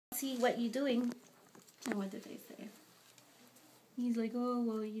see what you're doing. And what did they say? He's like, oh,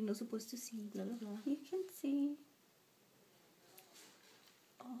 well, you're not supposed to see, blah, blah, blah. You can see.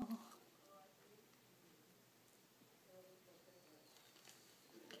 Oh.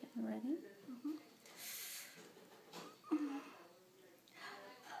 Okay, ready? Mm-hmm.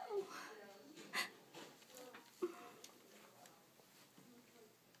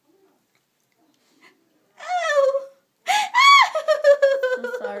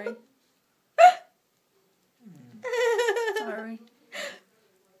 So sorry. Sorry.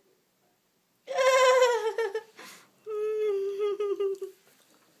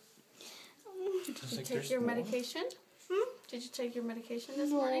 Did you take your medication? Did you take your medication this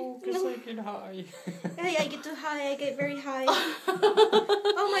morning? Because I get high. Hey, I get too high. I get very high.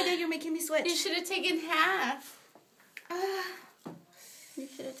 Oh my God, you're making me sweat. You should have taken half. You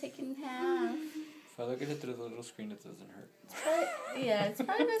should have taken half. If I look at it through the little screen, it doesn't hurt. Yeah, it's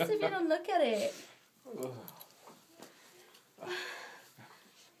probably best if you don't look at it. Ugh.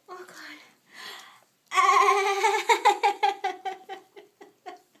 Oh God.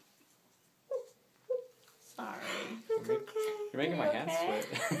 Sorry. You're making my hands okay?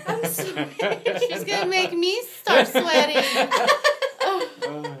 sweat. I'm sorry. She's gonna make me start sweating.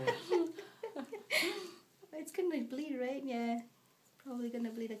 It's gonna bleed, right? Yeah. Probably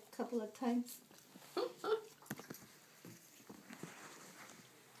gonna bleed a couple of times.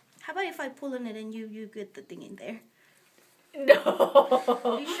 How about if I pull on it and you get the thing in there? No.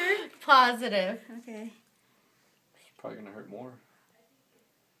 Are you sure? Positive. Okay. It's probably going to hurt more.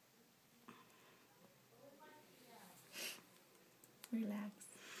 Relax.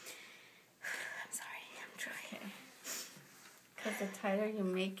 I'm sorry. I'm trying. Because the tighter you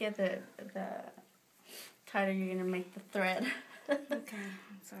make it, the tighter you're gonna make the thread. Okay.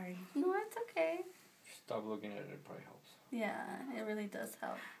 I'm sorry. No, it's okay. Stop looking at it. It probably helps. Yeah, it really does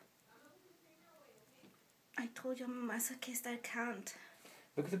help. I told you I'm a masochist. I can't.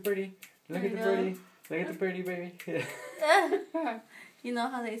 Look at the pretty. Look at the I know. pretty. Look at the pretty, baby. You know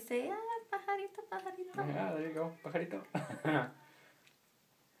how they say, pajarito, pajarito. Yeah, there you go. Pajarito.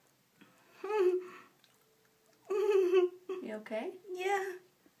 You okay? Yeah.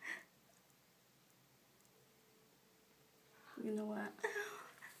 You know what?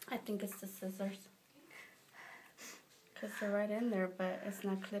 I think it's the scissors. Because they're right in there, but it's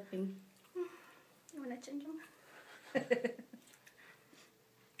not clipping. You wanna change them? It's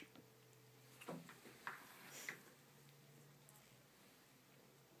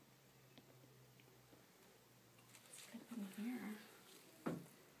clipping here.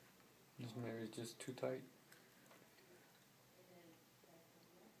 Maybe it's just too tight.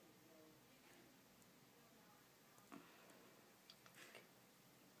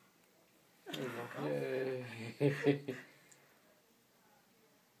 There you go. Yay.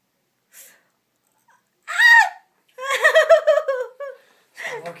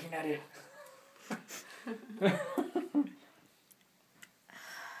 Stop looking at it.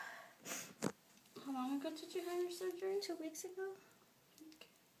 How long ago did you have your surgery? 2 weeks ago.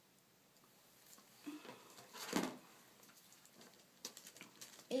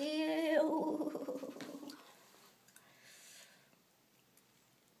 Ew.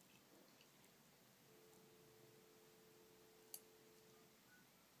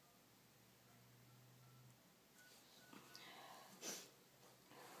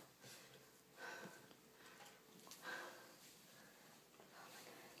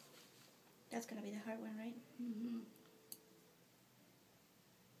 That's gonna be the hard one, right? Mm-hmm.